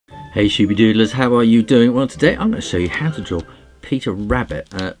Hey Shooby Doodlers, how are you doing? Well, today I'm going to show you how to draw Peter Rabbit.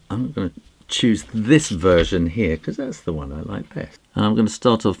 I'm going to choose this version here because that's the one I like best. I'm going to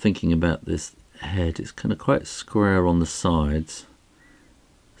start off thinking about this head. It's kind of quite square on the sides,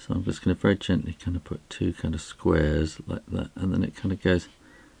 so I'm just going to very gently kind of put two kind of squares like that, and then it kind of goes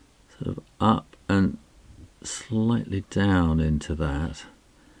sort of up and slightly down into that,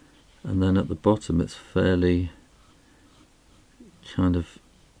 and then at the bottom it's fairly kind of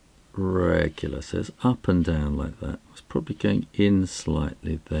regular, so it's up and down like that. It's probably going in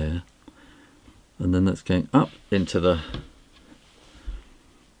slightly there, and then that's going up into the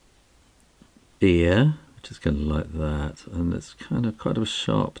ear, which is kind of like that, and it's kind of quite a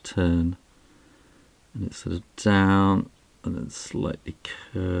sharp turn, and it's sort of down and then slightly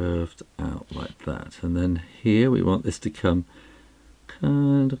curved out like that. And then here we want this to come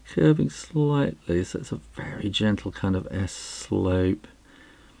kind of curving slightly, so it's a very gentle kind of S slope.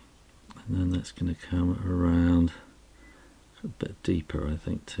 And then that's going to come around a bit deeper, I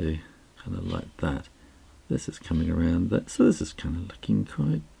think, too, kind of like that. This is coming around that, so this is kind of looking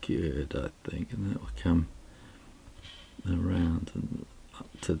quite good, I think, and that will come around and up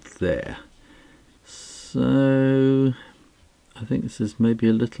to there. So I think this is maybe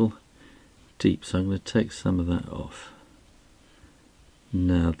a little deep, so I'm going to take some of that off.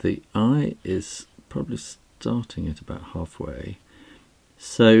 Now the eye is probably starting at about halfway,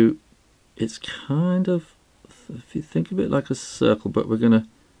 so it's kind of, if you think of it like a circle, but we're going to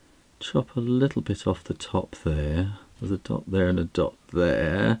chop a little bit off the top there. There's a dot there and a dot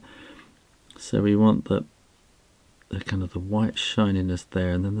there, so we want the kind of the white shininess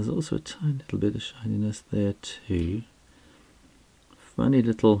there, and then there's also a tiny little bit of shininess there too. Funny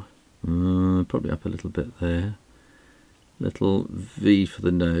little, probably up a little bit there. Little V for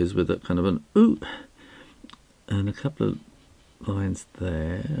the nose with a kind of an ooh, and a couple of lines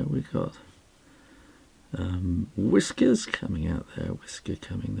there. We've got whiskers coming out there, whisker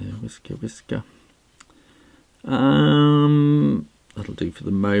coming there, whisker, whisker. That'll do for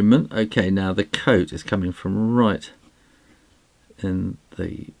the moment. Okay, now the coat is coming from right in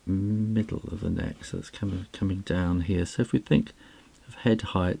the middle of the neck, so it's coming down here. So if we think of head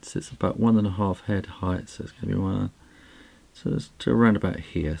heights, it's about 1.5 head height, so it's going to be one. So it's to around about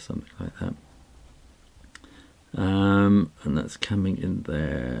here, something like that. And that's coming in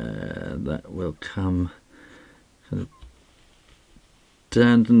there. That will come kind of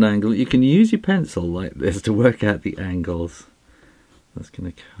down at an angle. You can use your pencil like this to work out the angles. That's going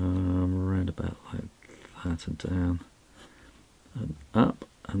to come around about like that and down and up,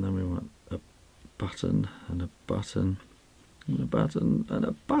 and then we want a button and a button and a button and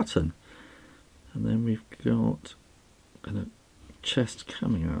a button, and then we've got kind of chest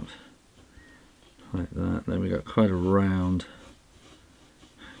coming out like that. Then we got quite a round,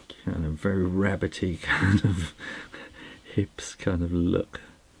 kind of very rabbity kind of hips kind of look,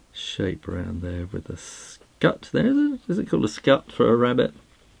 shape around there with a scut there. Is it called a scut for a rabbit?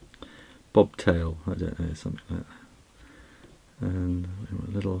 Bobtail, I don't know, something like that. And we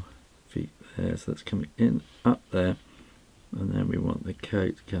want little feet there, so that's coming in up there, and then we want the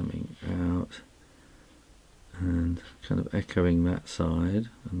coat coming out and kind of echoing that side,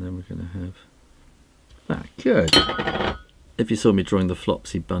 and then we're going to have that. Good. If you saw me drawing the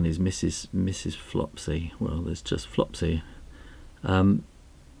Flopsy bunnies, Mrs. Flopsy, well, there's just Flopsy, you'll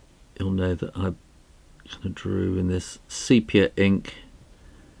know that I kind of drew in this sepia ink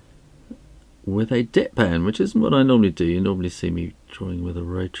with a dip pen, which isn't what I normally do. You normally see me drawing with a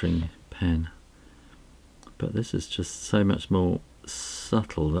rotring pen, but this is just so much more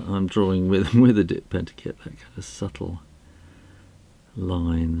subtle that I'm drawing with a dip pen to get that kind of subtle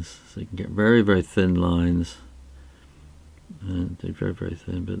lines, so you can get very, very thin lines and do very, very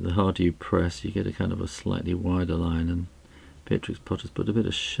thin, but the harder you press you get a kind of a slightly wider line. And Beatrix Potter's put a bit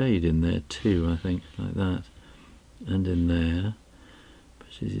of shade in there too, I think, like that, and in there, but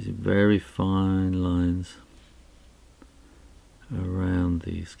she's using very fine lines around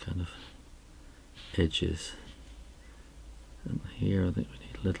these kind of edges. And here I think we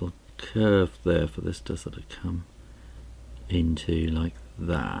need a little curve there for this to sort of come into like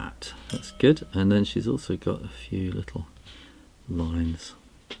that. That's good. And then she's also got a few little lines.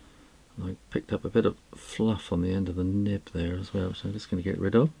 I picked up a bit of fluff on the end of the nib there as well, so I'm just going to get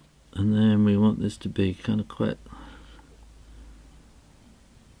rid of. And then we want this to be kind of quite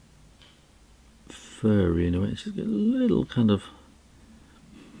furry in a way. She's got a little kind of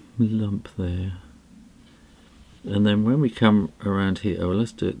lump there. And then when we come around here, oh, well,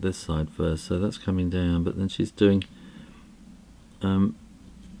 let's do it this side first. So that's coming down, but then she's doing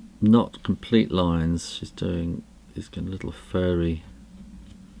not complete lines. She's doing these kind of little furry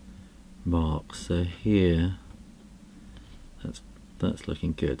marks. So here, that's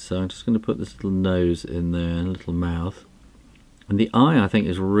looking good. So I'm just going to put this little nose in there and a little mouth. And the eye, I think,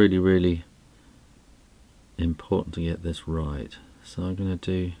 is really, really important to get this right. So I'm going to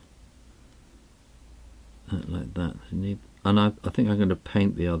do that like that. And I think I'm going to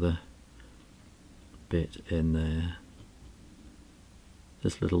paint the other bit in there.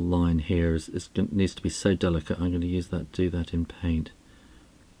 This little line here needs to be so delicate. I'm going to do that in paint.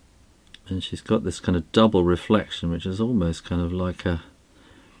 And she's got this kind of double reflection, which is almost kind of like a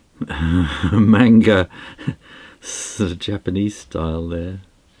manga sort of Japanese style there.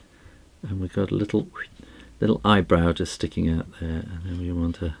 And we've got a little eyebrow just sticking out there, and then we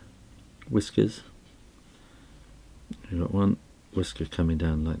want whiskers. We've got one whisker coming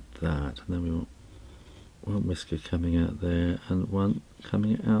down like that, and then we want one whisker coming out there and one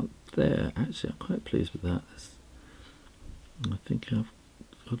coming out there. Actually, I'm quite pleased with that. I think I've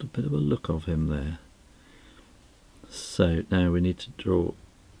got a bit of a look of him there. So now we need to draw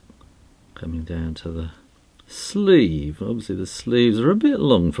coming down to the sleeve. Obviously the sleeves are a bit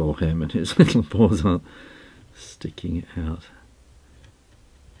long for him and his little paws aren't sticking out.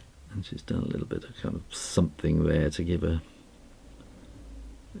 And she's done a little bit of kind of something there to give her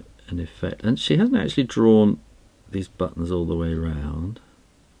an effect. And she hasn't actually drawn these buttons all the way around.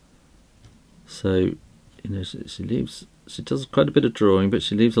 So, you know, she does quite a bit of drawing, but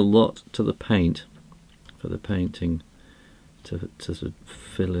she leaves a lot to the paint, for the painting to sort of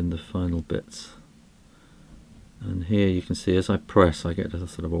fill in the final bits. And here you can see as I press I get a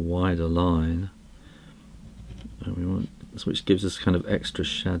sort of a wider line, and we want, which gives us kind of extra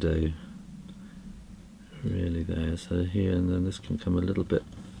shadow really there. So here, and then this can come a little bit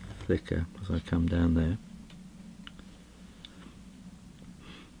thicker as I come down there.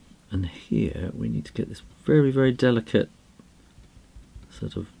 And here we need to get this very, very delicate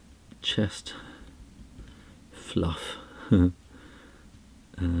sort of chest fluff. We're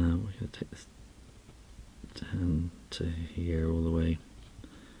going to take this down to here all the way,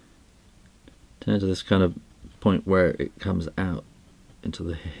 down to this kind of point where it comes out into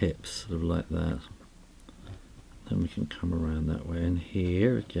the hips, sort of like that. Then we can come around that way, and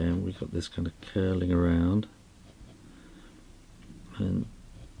here again we've got this kind of curling around, and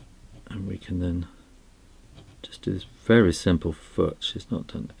we can then just do this very simple foot. She's not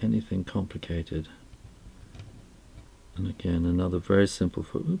done anything complicated. And again another very simple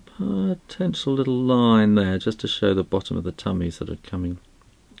foot with a potential little line there just to show the bottom of the tummy sort of coming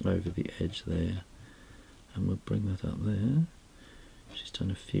over the edge there. And we'll bring that up there. She's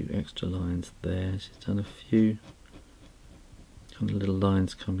done a few extra lines there. She's done a few kind of little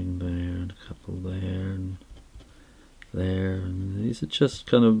lines coming there, and a couple there and there, and these are just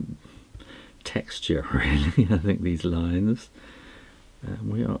kind of texture really. I think these lines, and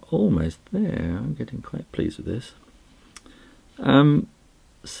we are almost there. I'm getting quite pleased with this.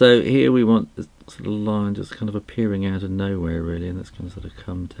 So here we want this sort of line just kind of appearing out of nowhere really, and that's going to sort of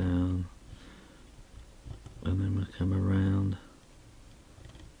come down, and then we'll come around,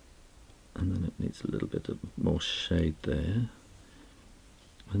 and then it needs a little bit of more shade there,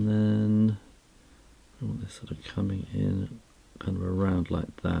 and then we want this sort of coming in kind of around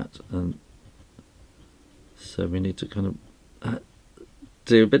like that. And so we need to kind of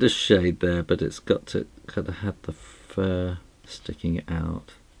do a bit of shade there, but it's got to kind of have the fur sticking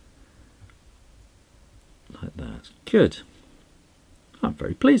out like that. Good. I'm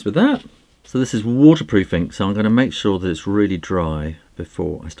very pleased with that. So this is waterproof ink, so I'm going to make sure that it's really dry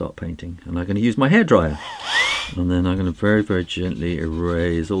before I start painting, and I'm going to use my hairdryer, and then I'm going to very, very gently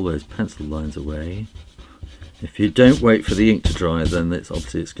erase all those pencil lines away. If you don't wait for the ink to dry, then it's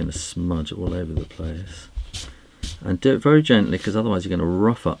going to smudge all over the place. And do it very gently, because otherwise you're going to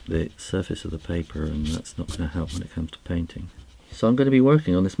rough up the surface of the paper, and that's not going to help when it comes to painting. So I'm going to be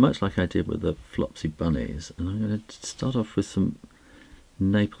working on this much like I did with the Flopsy Bunnies, and I'm going to start off with some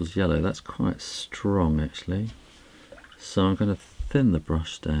Naples yellow. That's quite strong actually. So I'm going to thin the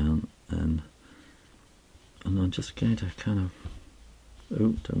brush down, and I'm just going to kind of,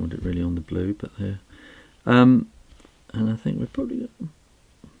 oh, don't want it really on the blue, but there. And I think we're probably going to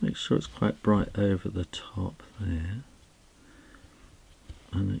make sure it's quite bright over the top there,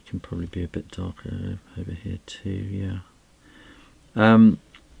 and it can probably be a bit darker over here too. Yeah. I'm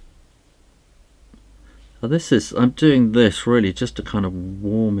doing this really just to kind of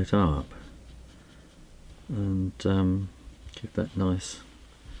warm it up and give that nice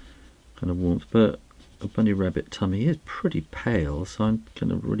kind of warmth. But a bunny rabbit tummy is pretty pale, so I'm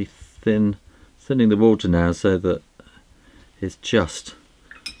kind of really thinning the water now so that it's just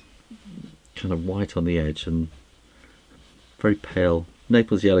kind of white on the edge and very pale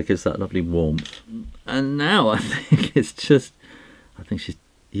Naples yellow gives that lovely warmth. And now I think it's just, I think she's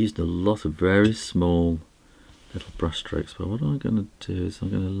used a lot of very small little brush strokes. But what I'm going to do is I'm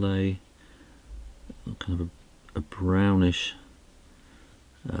going to lay kind of a brownish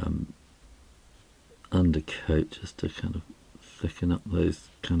undercoat just to kind of thicken up those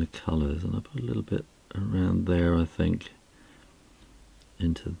kind of colours, and I put a little bit around there, I think,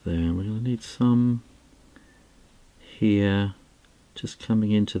 into there. We're going to need some here, just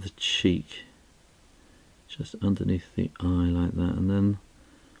coming into the cheek, just underneath the eye like that, and then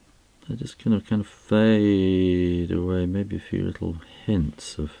they're just going to kind of fade away, maybe a few little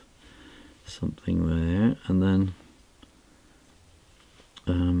hints of something there, and then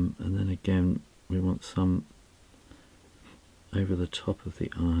again we want some over the top of the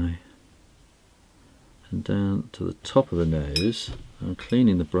eye and down to the top of the nose. I'm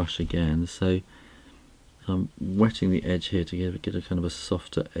cleaning the brush again, so I'm wetting the edge here to get a kind of a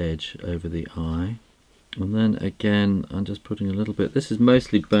softer edge over the eye. And then again I'm just putting a little bit, this is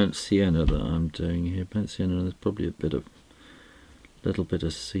mostly burnt sienna that I'm doing here, burnt sienna, and there's probably a little bit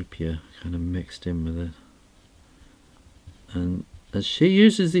of sepia kind of mixed in with it. And as she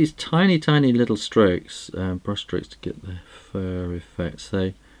uses these tiny little strokes, brush strokes, to get the fur effect,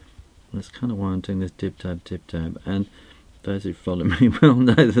 so that's kind of why I'm doing this dib dab. And those who follow me will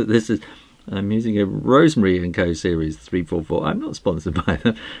know that this is, I'm using a Rosemary & Co series 344. I'm not sponsored by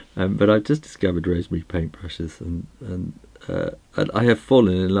them, but I've just discovered Rosemary paintbrushes, and I have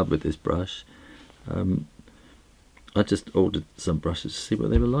fallen in love with this brush. I just ordered some brushes to see what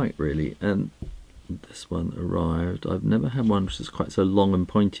they were like, really, and this one arrived. I've never had one which is quite so long and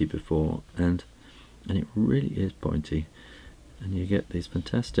pointy before, and it really is pointy, and you get these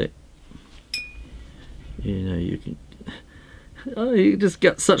fantastic, you know, you just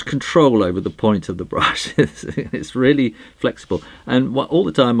get such control over the point of the brush. It's really flexible, and all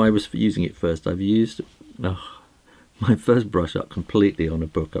the time I was using it first, I've used my first brush up completely on a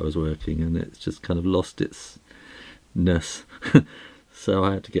book I was working, and it's just kind of lost its ness. So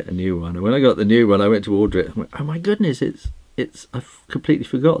I had to get a new one, and when I got the new one I went to order it and went, oh my goodness, I've completely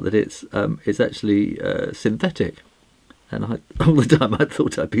forgot that it's actually synthetic, and all the time I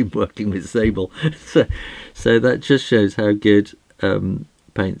thought I'd been working with sable. So that just shows how good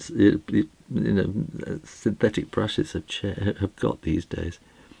paints, synthetic brushes have got these days.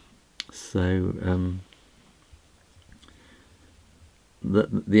 So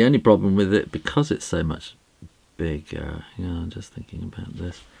the only problem with it, because it's so much bigger, I'm just thinking about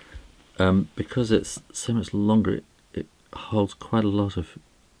this, because it's so much longer, it holds quite a lot of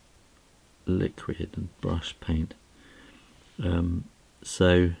liquid and brush paint,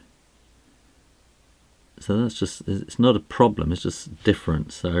 so that's just, it's not a problem, it's just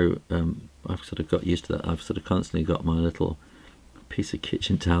different. So I've sort of got used to that. I've sort of constantly got my little piece of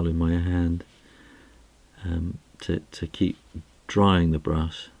kitchen towel in my hand to keep drying the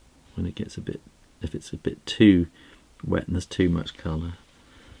brush when it gets a bit, if it's a bit too wet and there's too much colour.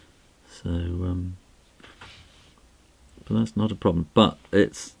 So but that's not a problem, but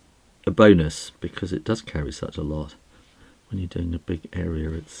it's a bonus because it does carry such a lot. When you're doing a big area,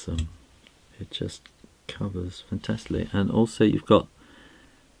 it's it just covers fantastically, and also you've got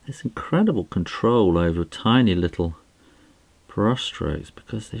this incredible control over tiny little brush strokes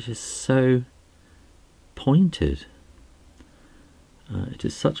because they're just so pointed. It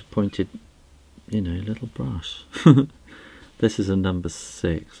is such a pointed, little brush. This is a number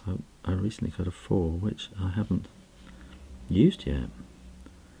 6. I recently got a 4, which I haven't used yet.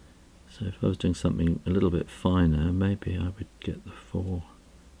 So if I was doing something a little bit finer, maybe I would get the 4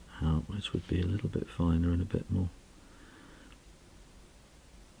 out, which would be a little bit finer and a bit more,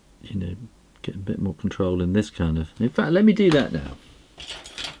 get a bit more control in this kind of. In fact, let me do that now.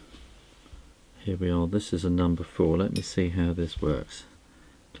 Here we are. This is a number 4. Let me see how this works,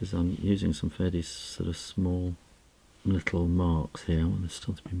 because I'm using some fairly sort of small little marks here. I want this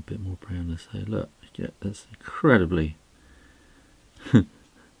still to be a bit more brown. So look, you get this incredibly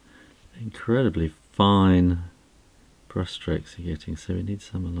incredibly fine brush strokes you're getting. So we need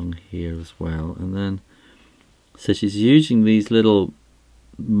some along here as well, and then so she's using these little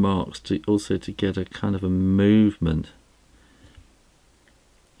marks to also to get a kind of a movement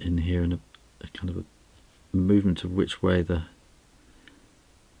in here, and a kind of a movement of which way the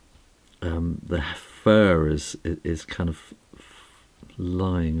fur is kind of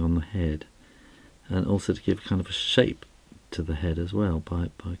lying on the head, and also to give kind of a shape to the head as well by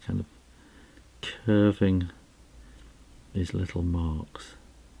kind of curving these little marks.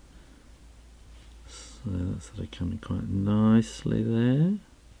 So that's sort of coming quite nicely there.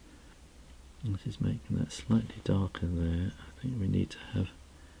 And she's making that slightly darker there, I think we need to have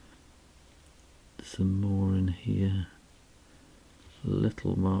some more in here.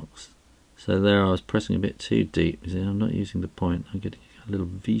 Little marks. So there I was pressing a bit too deep. You see, I'm not using the point. I'm getting a little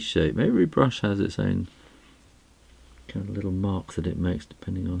V shape. Every brush has its own kind of little marks that it makes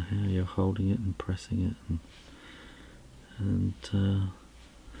depending on how you're holding it and pressing it. And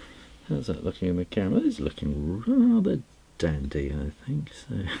how's that looking in the camera? It's looking rather dandy, I think.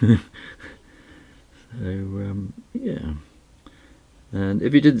 So, yeah. And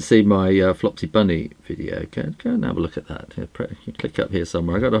if you didn't see my Flopsy Bunny video, go and have a look at that. You click up here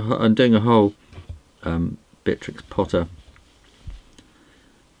somewhere. I'm doing a whole Beatrix Potter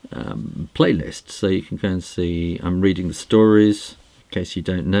playlist, so you can go and see. I'm reading the stories in case you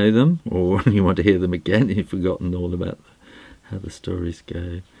don't know them, or you want to hear them again. You've forgotten all about how the stories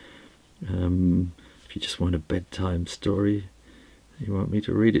go. If you just want a bedtime story, you want me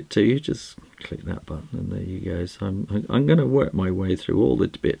to read it to you, just click that button and there you go. So I'm going to work my way through all the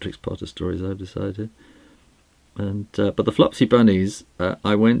Beatrix Potter stories, I've decided. And but the Flopsy Bunnies,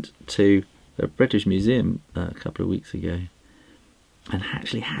 I went to the British Museum a couple of weeks ago and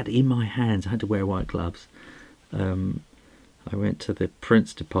actually had in my hands, I had to wear white gloves. I went to the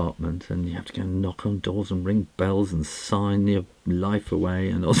prints department, and you have to go and knock on doors and ring bells and sign your life away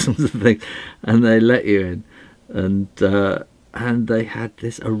and all sorts of things, and they let you in. And they had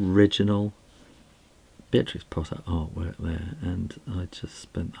this original Beatrix Potter artwork there, and I just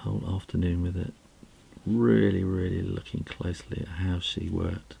spent the whole afternoon with it, really, really looking closely at how she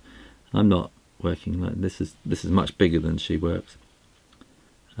worked. I'm not working like this is much bigger than she works,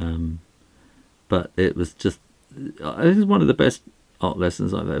 but it was just, this is one of the best art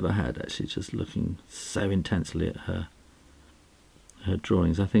lessons I've ever had, actually, just looking so intensely at her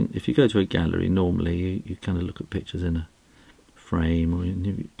drawings. I think if you go to a gallery, normally you kind of look at pictures in a frame, or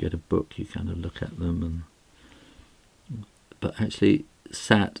you get a book, you kind of look at them, but actually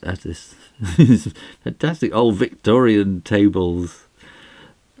sat at this fantastic old Victorian tables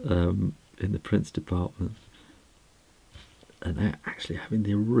in the prints department, and they're actually having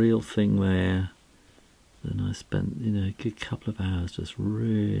the real thing there. And I spent, a good couple of hours just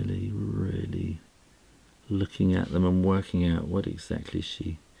really, really looking at them and working out what exactly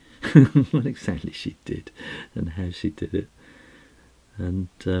she did and how she did it. And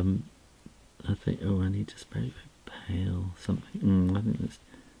I think, I need just very, very pale something. I think there's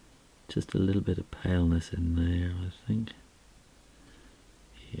just a little bit of paleness in there, I think.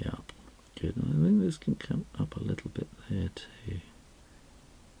 Yeah, good. I think this can come up a little bit there too.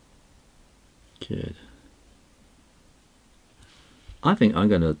 Good. I think I'm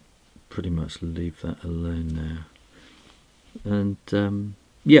going to pretty much leave that alone now. And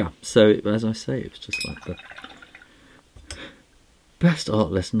yeah, so as I say, it's just like the best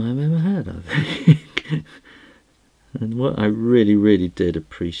art lesson I've ever had, I think. And what I really, really did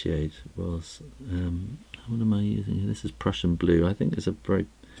appreciate was, what am I using here? This is Prussian blue. I think it's a very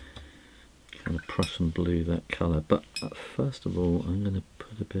kind of Prussian blue, that colour. But first of all, I'm going to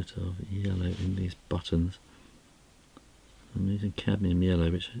put a bit of yellow in these buttons. I'm using cadmium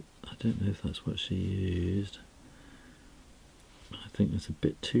yellow, which I don't know if that's what she used. I think it's a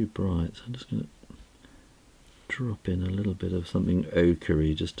bit too bright, so I'm just going to drop in a little bit of something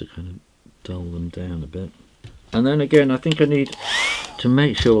ochre-y just to kind of dull them down a bit. And then again, I think I need to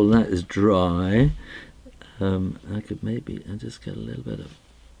make sure that is dry. I could maybe just get a little bit of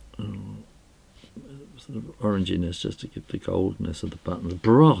sort of oranginess just to give the goldness of the buttons, the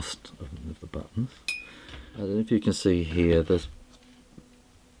brass of the buttons. I don't know if you can see here, this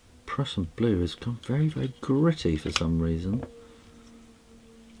Prussian blue has gone very, very gritty for some reason.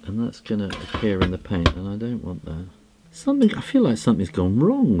 And that's going to appear in the paint, and I don't want that. I feel like something's gone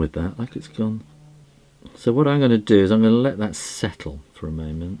wrong with that, like it's gone. So what I'm going to do is I'm going to let that settle for a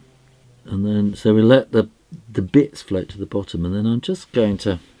moment. And then, so we let the bits float to the bottom, and then I'm just going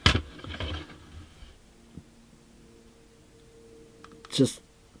to just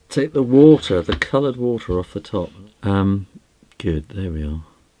take the water, the coloured water off the top. Good, there we are.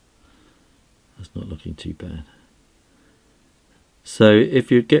 That's not looking too bad. So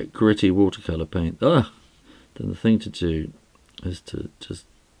if you get gritty watercolour paint, then the thing to do is to just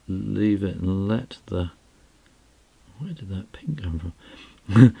leave it and let the, where did that pink come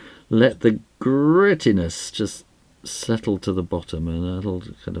from? Let the grittiness just settle to the bottom, and it'll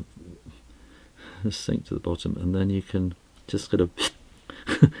kind of sink to the bottom, and then you can just kind of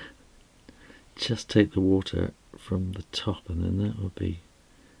just take the water from the top, and then that will be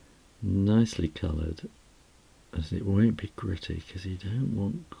nicely coloured, as it won't be gritty, because you don't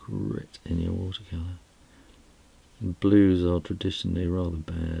want grit in your watercolour. And blues are traditionally rather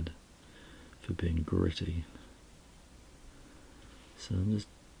bad for being gritty. So I'm just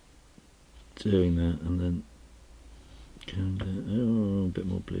doing that and then going down, oh, a bit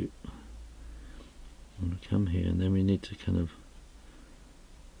more blue. I'm going to come here, and then we need to kind of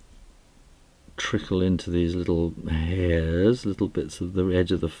trickle into these little hairs, little bits of the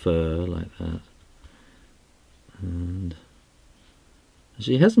edge of the fur like that. And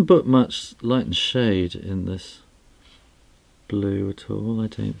she hasn't put much light and shade in this blue at all, I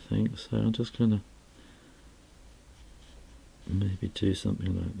don't think, so I'm just going to maybe do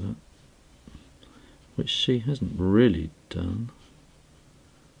something like that, which she hasn't really done.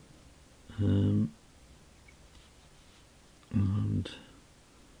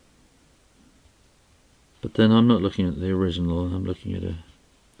 But then I'm not looking at the original, I'm looking at a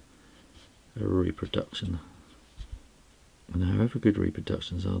reproduction. And however good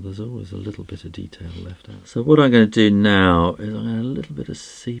reproductions are, there's always a little bit of detail left out. So what I'm going to do now is I'm going to add a little bit of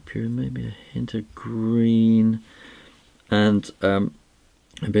sepia, maybe a hint of green. And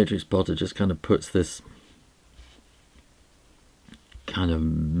Beatrix Potter just kind of puts this kind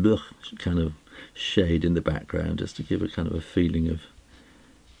of shade in the background just to give a kind of a feeling of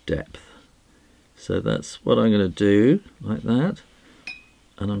depth. So that's what I'm going to do, like that.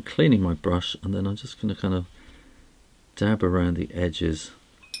 And I'm cleaning my brush, and then I'm just going to kind of dab around the edges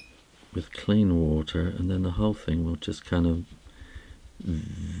with clean water, and then the whole thing will just kind of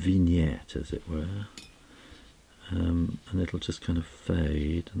vignette, as it were. And it'll just kind of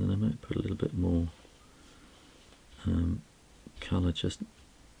fade, and then I might put a little bit more colour just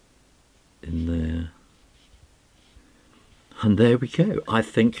in there. And there we go. I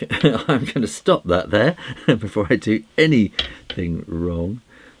think I'm going to stop that there before I do anything wrong.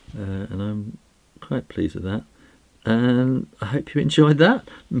 And I'm quite pleased with that. And I hope you enjoyed that.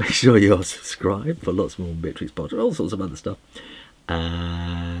 Make sure you're subscribed for lots more Beatrix Potter, all sorts of other stuff.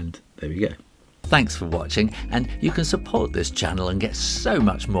 And there we go. Thanks for watching, and you can support this channel and get so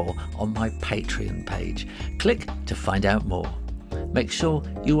much more on my Patreon page. Click to find out more. Make sure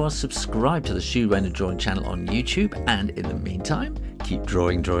you are subscribed to the Shoo Rayner Drawing Channel on YouTube, and in the meantime, keep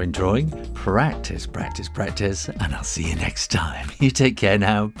drawing, drawing, drawing. Practice, practice, practice, and I'll see you next time. You take care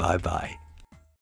now. Bye bye.